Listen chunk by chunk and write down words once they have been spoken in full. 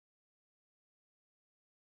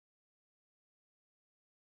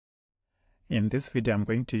In this video, I'm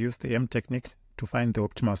going to use the M technique to find the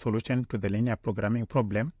optimal solution to the linear programming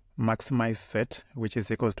problem maximize set, which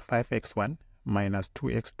is equals to 5x1 minus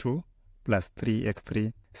 2x2 plus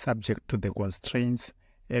 3x3 subject to the constraints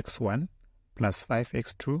x1 plus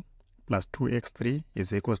 5x2 plus 2x3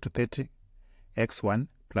 is equals to 30, x1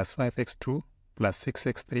 plus 5x2 plus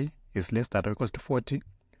 6x3 is less than or equals to 40,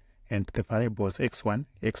 and the variables x1,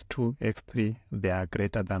 x2, x3, they are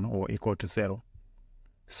greater than or equal to 0.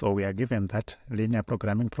 So we are given that linear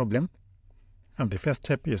programming problem, and the first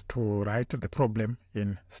step is to write the problem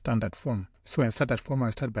in standard form. So in standard form,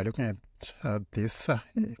 I start by looking at this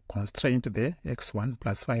constraint there, x1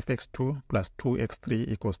 plus 5x2 plus 2x3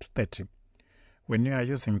 equals to 30. When you are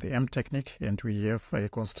using the M technique and we have a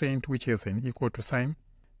constraint which is an equal to sign,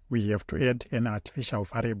 we have to add an artificial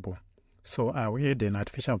variable. So I will add an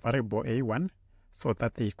artificial variable a1 so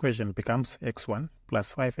that the equation becomes x1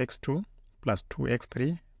 plus 5x2 plus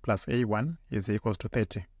 2x3 plus a1 is equals to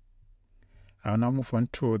 30. I will now move on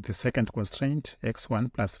to the second constraint,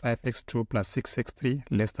 x1 plus 5x2 plus 6x3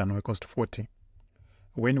 less than or equals to 40.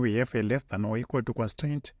 When we have a less than or equal to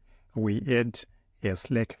constraint, we add a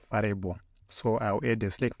slack variable. So I'll add a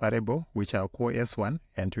slack variable which I'll call s1,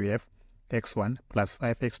 and we have x1 plus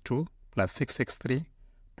 5x2 plus 6x3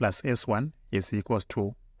 plus s1 is equals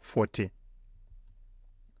to 40.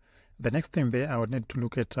 The next thing there, I would need to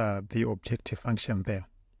look at the objective function there.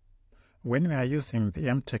 When we are using the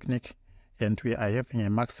M technique and we are having a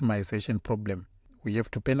maximization problem, we have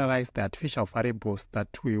to penalize the artificial variables that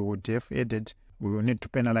we would have added. We will need to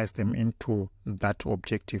penalize them into that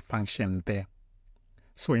objective function there.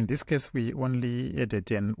 So in this case, we only added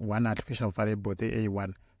one artificial variable, the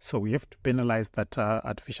a1. So we have to penalize that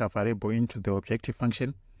artificial variable into the objective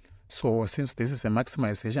function. So since this is a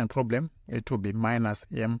maximization problem, it will be minus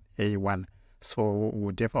ma1. So we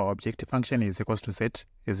would have our objective function is equals to z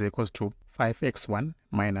is equals to 5x1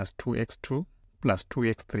 minus 2x2 plus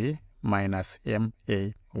 2x3 minus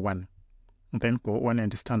ma1. Then go on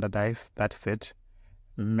and standardize that set.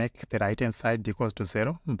 Make the right hand side equals to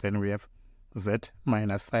 0. Then we have z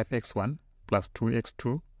minus 5x1 plus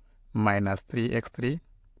 2x2 minus 3x3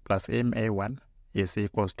 plus ma1 is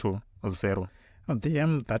equals to 0. The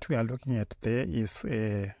m that we are looking at there is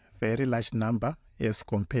a very large number as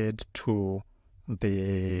compared to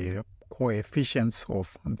the coefficients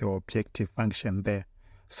of the objective function there.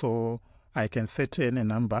 So I can set any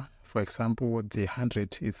number. For example, the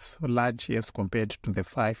 100 is large as compared to the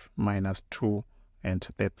 5 minus 2 and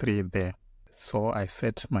the 3 there. So I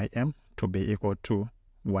set my m to be equal to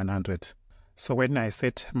 100. So when I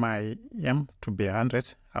set my m to be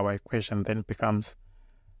 100, our equation then becomes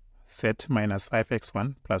set minus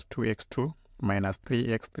 5x1 plus 2x2 minus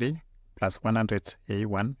 3x3 plus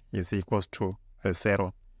 100a1 is equals to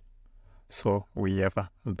 0. So we have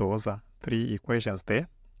those three equations there.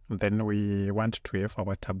 Then we want to have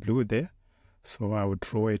our tableau there. So I will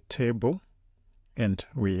draw a table and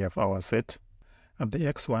we have our set. And the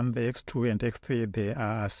x1, the x2 and x3, they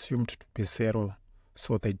are assumed to be 0.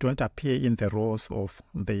 So they don't appear in the rows of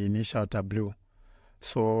the initial tableau.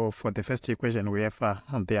 So for the first equation, we have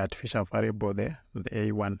the artificial variable there, the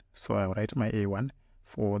a1. So I'll write my a1.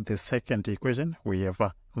 For the second equation, we have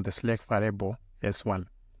the slack variable s1.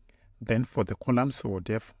 Then for the columns, we would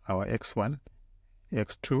have our x1,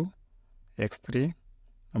 x2, x3,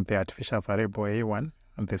 and the artificial variable a1,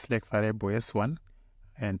 and the slack variable s1,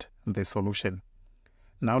 and the solution.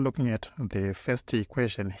 Now looking at the first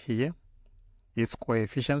equation here, its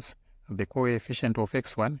coefficients, the coefficient of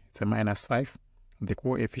x1 is a minus 5. The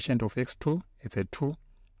coefficient of x2 is a 2.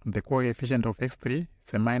 The coefficient of x3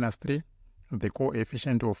 is a minus 3. The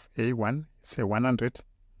coefficient of a1 is a 100.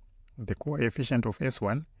 The coefficient of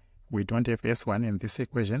s1, we don't have s1 in this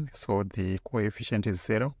equation, so the coefficient is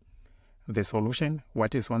 0. The solution,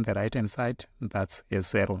 what is on the right hand side, that's a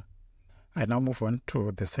 0. I now move on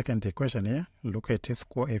to the second equation here. Look at its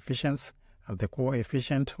coefficients. The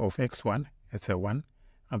coefficient of x1 is a 1.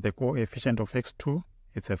 And the coefficient of x2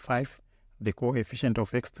 is a 5. The coefficient of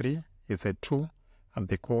x3 is a 2, and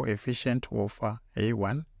the coefficient of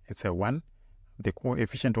a1 is a 1. The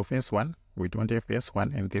coefficient of s1, we don't have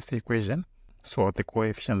s1 in this equation, so the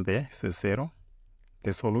coefficient there is a 0.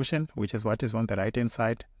 The solution, which is what is on the right hand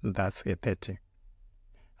side, that's a 30.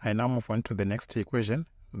 I now move on to the next equation,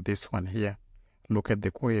 this one here. Look at the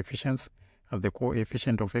coefficients. The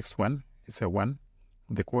coefficient of x1 is a 1.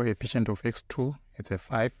 The coefficient of x2 is a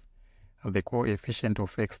 5. The coefficient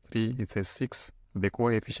of x3 is a 6. The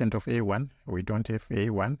coefficient of a1, we don't have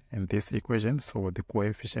a1 in this equation, so the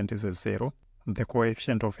coefficient is a 0. The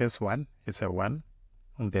coefficient of s1 is a 1.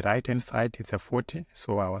 On the right hand side, it's a 40,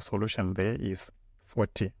 so our solution there is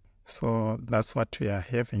 40. So that's what we are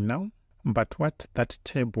having now. But what that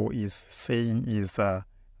table is saying is the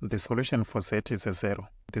solution for Z is a 0.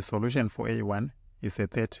 The solution for A1 is a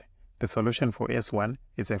 30. The solution for S1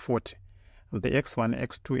 is a 40. The X1,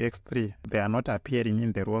 X2, X3, they are not appearing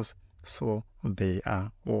in the rows, so they are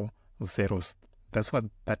all zeros. That's what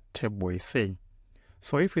that table is saying.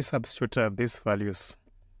 So if we substitute these values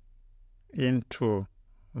into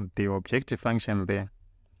the objective function there,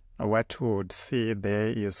 what we would see there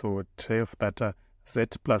is we would have that Z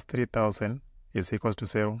plus 3000 is equals to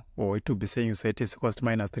 0, or it would be saying Z is equals to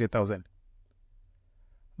minus 3000.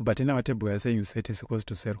 But in our table we are saying Z is equals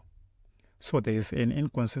to 0. So there is an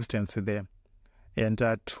inconsistency there. And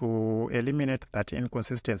to eliminate that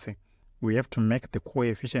inconsistency, we have to make the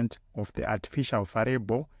coefficient of the artificial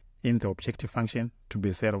variable in the objective function to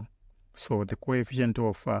be 0. So the coefficient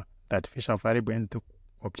of the artificial variable in the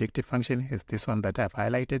objective function is this one that I've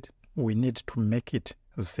highlighted. We need to make it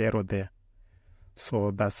 0 there.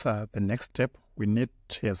 So that's the next step. We need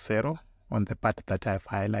a 0 on the part that I've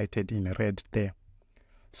highlighted in red there.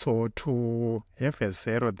 So to have a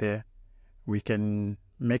 0 there, we can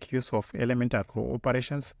make use of elemental row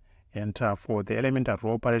operations. And for the elemental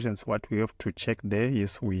row operations, what we have to check there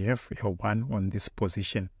is we have a 1 on this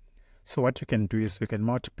position. So what we can do is we can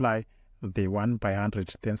multiply the 1 by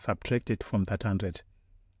 100, then subtract it from that 100.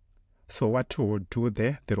 So what we will do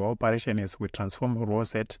there, the row operation is we transform row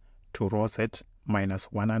Z to row Z minus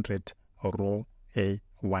 100 row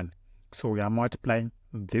A1. So we are multiplying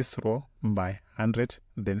this row by 100,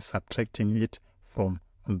 then subtracting it from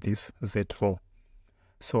this Z row.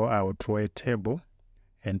 So I will draw a table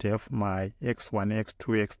and have my X1,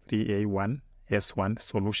 X2, X3, A1, S1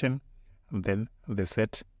 solution, then the Z,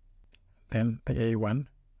 then the A1,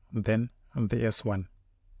 then the S1.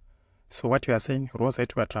 So what we are saying, row Z,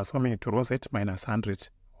 we are transforming it to row Z minus 100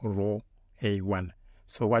 row A1.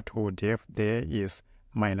 So what we would have there is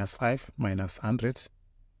minus 5 minus 100,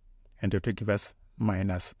 and it will give us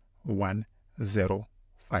minus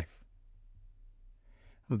 105.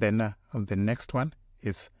 Then the next one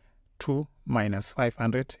is 2 minus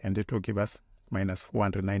 500, and it will give us minus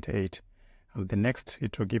 498. And the next,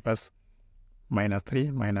 it will give us minus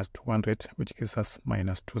 3 minus 200, which gives us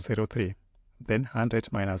minus 203. Then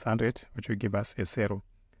 100 minus 100, which will give us a 0.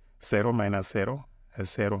 0 minus 0, a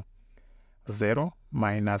 0. 0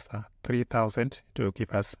 minus 3000, it will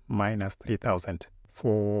give us minus 3000.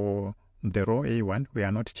 For the row A1, we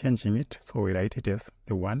are not changing it, so we write it as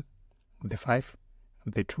the 1, the 5,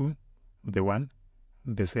 the 2, the 1,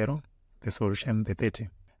 the 0, the solution, the 30.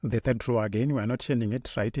 The third row again, we are not changing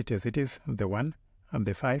it, write it as it is, the 1, and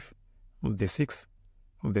the 5, the 6,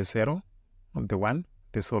 the 0, the 1,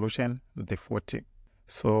 the solution, the 40.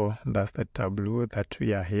 So that's the tableau that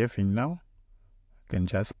we are having now. You can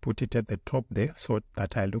just put it at the top there so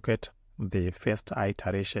that I look at the first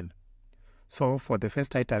iteration. So for the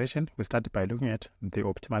first iteration, we start by looking at the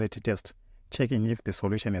optimality test, checking if the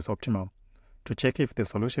solution is optimal. To check if the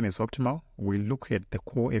solution is optimal, we look at the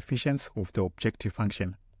coefficients of the objective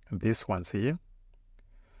function, these ones here.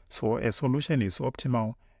 So a solution is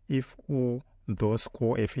optimal if all those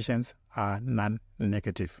coefficients are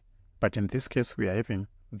non-negative. But in this case, we are having,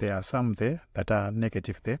 there are some there that are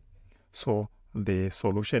negative there. So the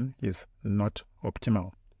solution is not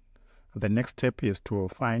optimal. The next step is to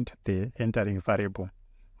find the entering variable.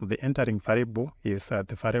 The entering variable is the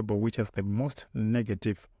variable which has the most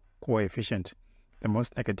negative coefficient. The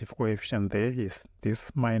most negative coefficient there is this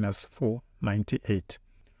minus 498.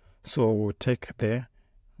 So we'll take there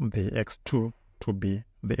the x2 to be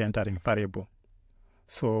the entering variable.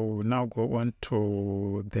 So we'll now go on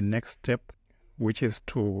to the next step, which is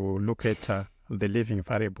to look at the leaving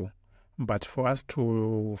variable. But for us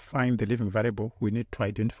to find the leaving variable, we need to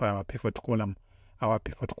identify our pivot column. Our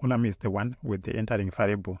pivot column is the one with the entering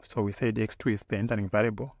variable. So we said x2 is the entering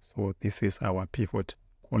variable. So this is our pivot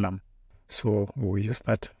column. So we'll use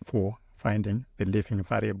that for finding the leaving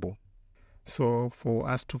variable. So for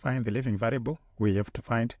us to find the leaving variable, we have to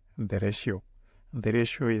find the ratio. The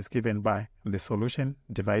ratio is given by the solution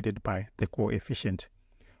divided by the coefficient.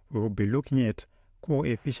 We will be looking at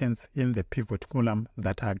coefficients in the pivot column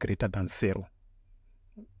that are greater than 0.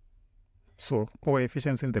 So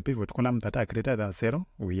coefficients in the pivot column that are greater than 0,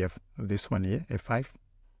 we have this one here, a 5.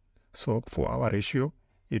 So for our ratio,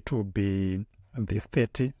 it will be this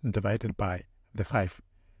 30 divided by the 5.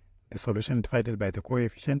 The solution divided by the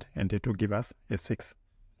coefficient, and it will give us a 6.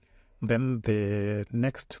 Then the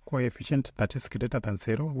next coefficient that is greater than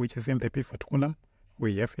 0, which is in the pivot column,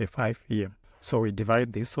 we have a 5 here. So we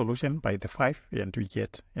divide this solution by the 5 and we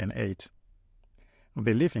get an 8.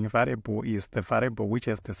 The leaving variable is the variable which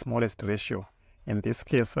has the smallest ratio. In this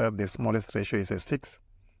case, the smallest ratio is a 6.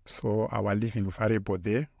 So our living variable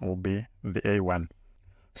there will be the A1.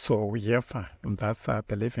 So we have that's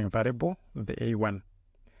the living variable, the A1.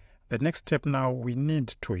 The next step now, we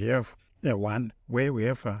need to have a 1 where we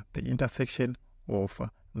have the intersection of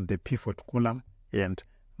the pivot column and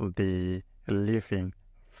the living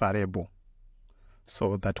variable.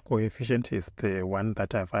 So that coefficient is the one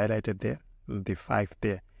that I've highlighted there, the 5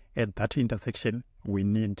 there. At that intersection, we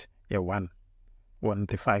need a 1 on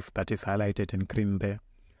the 5 that is highlighted in green there.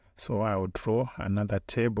 So I will draw another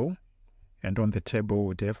table, and on the table we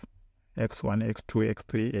would have x1, x2,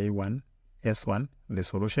 x3, a1, s1, the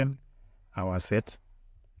solution, our set.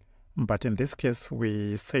 But in this case,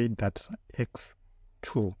 we said that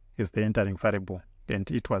x2 is the entering variable, and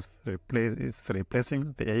it was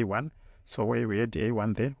replacing the a1. So where we had the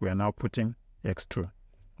a1 there, we are now putting x2.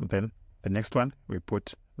 Then the next one, we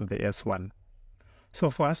put the s1. So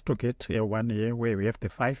for us to get a 1 here where we have the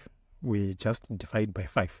 5, we just divide by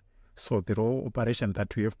 5. So the row operation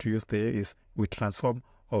that we have to use there is we transform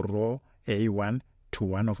a row A1 to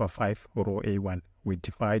 1 over 5 row A1. We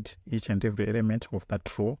divide each and every element of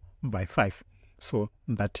that row by 5. So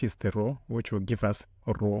that is the row which will give us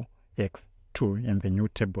row x2 in the new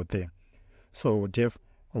table there. So we have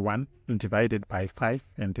 1 divided by 5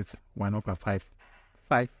 and it's 1 over 5.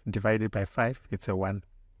 5 divided by 5, it's a 1.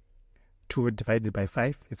 2 divided by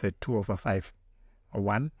 5, it's a 2 over 5.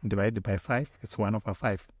 1 divided by 5, it's 1 over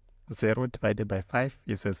 5. 0 divided by 5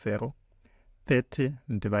 is a 0. 30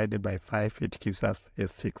 divided by 5, it gives us a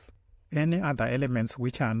 6. Any other elements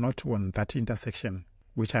which are not on that intersection,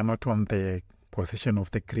 which are not on the position of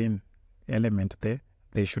the green element there,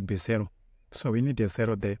 they should be 0. So we need a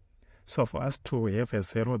 0 there. So for us to have a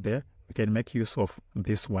 0 there, we can make use of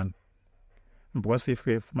this one. Because if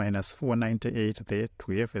we have minus 498 there,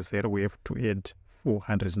 to have a 0, we have to add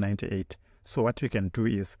 498. So what we can do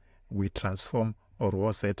is we transform a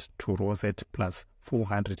row set to row set plus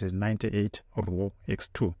 498 row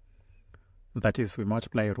x2. That is, we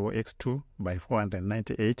multiply row x2 by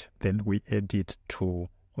 498, then we add it to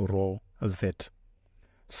row z.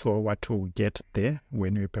 So what we get there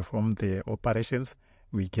when we perform the operations,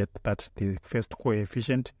 we get that the first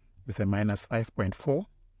coefficient is a minus 5.4.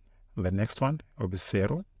 The next one will be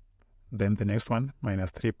 0. Then the next one,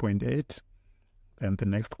 minus 3.8. Then the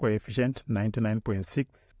next coefficient, 99.6.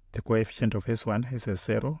 The coefficient of S1 is a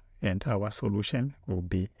 0. And our solution will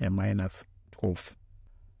be a minus 12.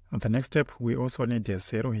 And the next step, we also need a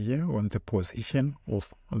 0 here on the position of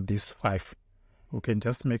this 5. We can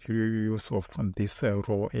just make use of this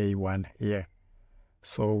row A1 here.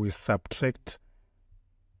 So we subtract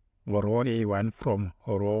row A1 from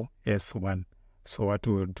row S1. So what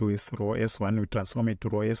we will do is row S1, we transform it to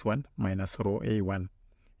row S1 minus row A1.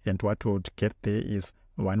 And what we would get there is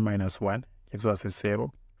 1 minus 1 gives us a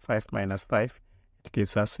 0. 5 minus 5, it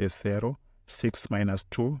gives us a 0. 6 minus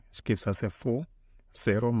 2, it gives us a 4.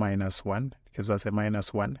 0 minus 1 gives us a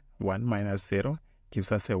minus 1. 1 minus 0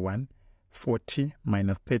 gives us a 1. 40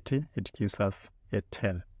 minus 30, it gives us a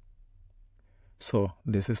 10. So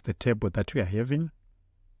this is the table that we are having.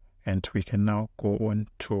 And we can now go on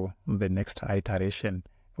to the next iteration,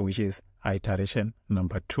 which is iteration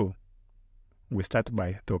number 2. We start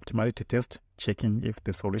by the optimality test, checking if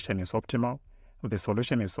the solution is optimal. The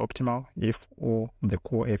solution is optimal if all the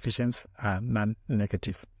coefficients are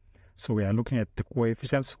non-negative. So we are looking at the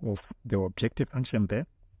coefficients of the objective function there.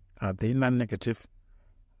 Are they non-negative?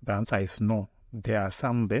 The answer is no. There are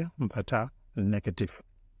some there that are negative.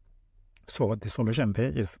 So the solution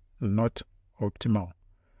there is not optimal.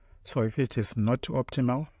 So if it is not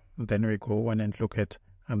optimal, then we go on and look at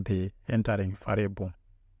the entering variable.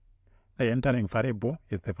 The entering variable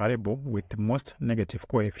is the variable with the most negative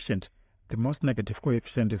coefficient. The most negative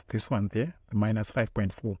coefficient is this one there, the minus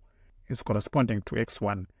 5.4. It's corresponding to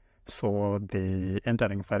x1. So the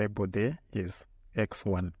entering variable there is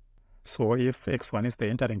x1. So if x1 is the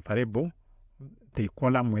entering variable, the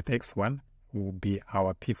column with x1 will be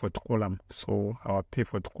our pivot column. So our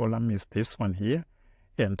pivot column is this one here.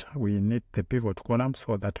 And we need the pivot column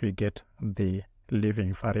so that we get the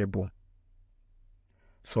living variable.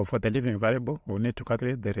 So for the living variable, we need to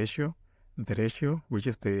calculate the ratio, which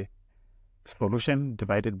is the solution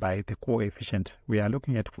divided by the coefficient. We are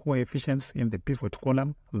looking at coefficients in the pivot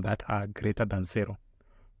column that are greater than 0.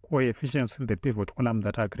 Coefficients in the pivot column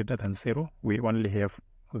that are greater than 0, we only have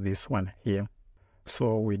this one here.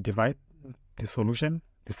 So we divide the solution,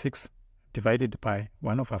 the 6, divided by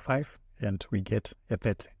 1 over 5, and we get a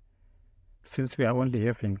 30. Since we are only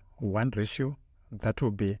having one ratio, that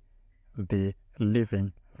will be the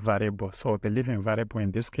living variable. So the living variable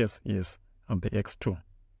in this case is the x2.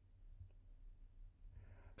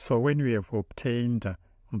 So when we have obtained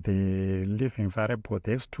the leaving variable,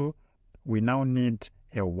 the x2, we now need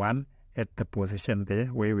a 1 at the position there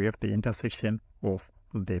where we have the intersection of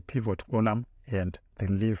the pivot column and the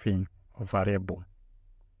leaving variable.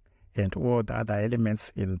 And all the other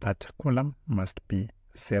elements in that column must be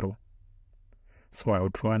 0. So I'll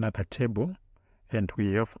draw another table, and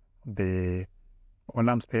we have the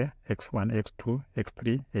columns there, x1, x2,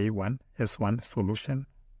 x3, a1, s1, solution,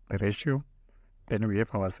 the ratio. Then we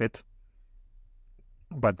have our set.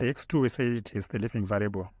 But the x2, we say it is the leaving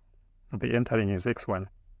variable. The entering is x1.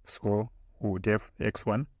 So we would have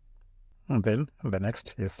x1. And then the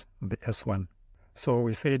next is the s1. So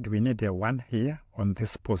we said we need a 1 here on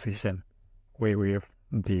this position where we have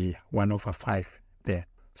the 1 over 5 there.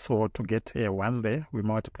 So to get a 1 there, we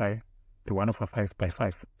multiply the 1 over 5 by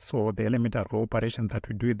 5. So the elemental row operation that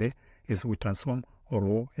we do there is we transform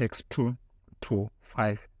row x2 to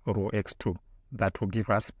 5 row x2. That will give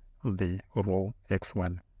us the row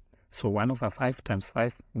x1. So 1 over 5 times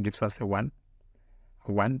 5 gives us a 1.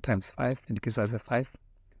 1 times 5, it gives us a 5.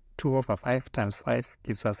 2 over 5 times 5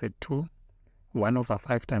 gives us a 2. 1 over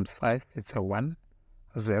 5 times 5 is a 1.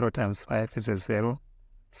 0 times 5 is a 0.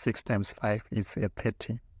 6 times 5 is a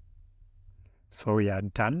 30. So we are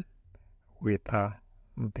done with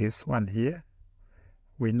this one here.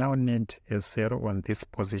 We now need a 0 on this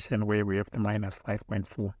position where we have the minus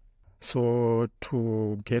 5.4. So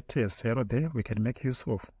to get a 0 there, we can make use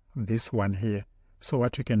of this one here. So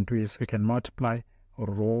what we can do is we can multiply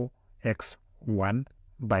row x1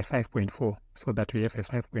 by 5.4 so that we have a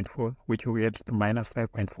 5.4, which we add to minus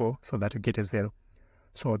 5.4 so that we get a 0.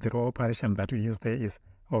 So the row operation that we use there is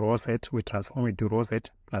row z, we transform it to row z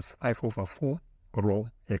plus 5 over 4 row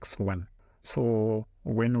x1. So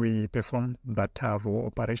when we perform that row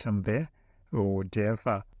operation there, we would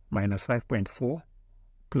have minus 5.4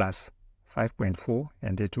 plus 5.4,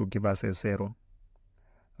 and it will give us a 0.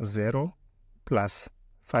 0 plus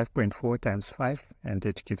 5.4 times 5, and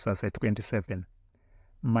it gives us a 27.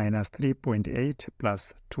 Minus 3.8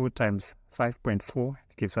 plus 2 times 5.4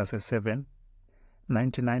 gives us a 7.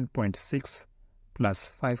 99.6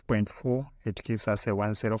 plus 5.4, it gives us a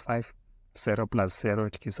 105. 0 plus 0,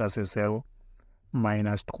 it gives us a 0.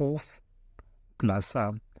 Minus 12 plus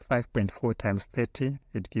 5.4 times 30,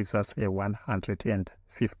 it gives us a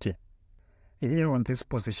 150. Here on this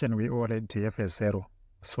position, we already have a 0.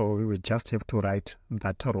 So we will just have to write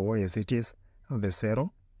that row as it is. The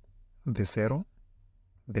 0, the 0,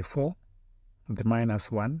 the 4, the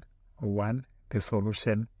minus 1, 1, the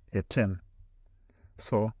solution, a 10.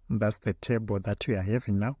 So that's the table that we are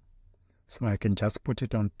having now. So I can just put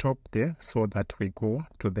it on top there so that we go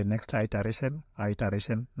to the next iteration,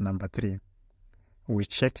 iteration number 3. We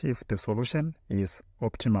check if the solution is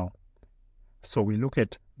optimal. So we look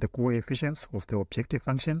at the coefficients of the objective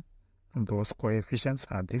function. Those coefficients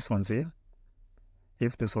are these ones here.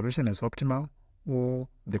 If the solution is optimal, all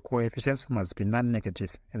the coefficients must be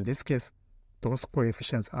non-negative. In this case, those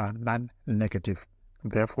coefficients are non-negative.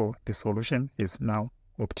 Therefore, the solution is now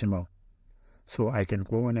optimal. So I can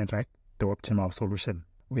go on and write the optimal solution.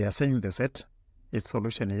 We are saying the set, its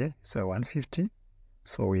solution here is a 150.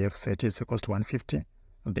 So we have set is equals to 150.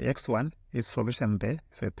 The x1, its solution there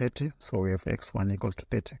is a 30. So we have x1 equals to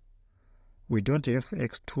 30. We don't have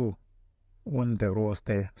x2 on the rows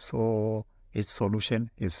there. So its solution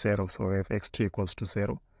is 0. So we have x2 equals to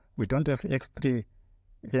 0. We don't have x3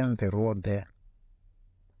 in the row there.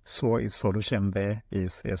 So its solution there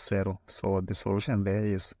is a 0. So the solution there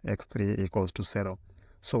is x3 equals to 0.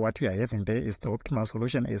 So what we are having there is the optimal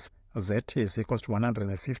solution is z is equals to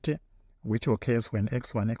 150, which occurs when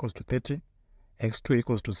x1 equals to 30, x2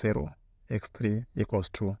 equals to 0, x3 equals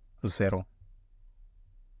to 0.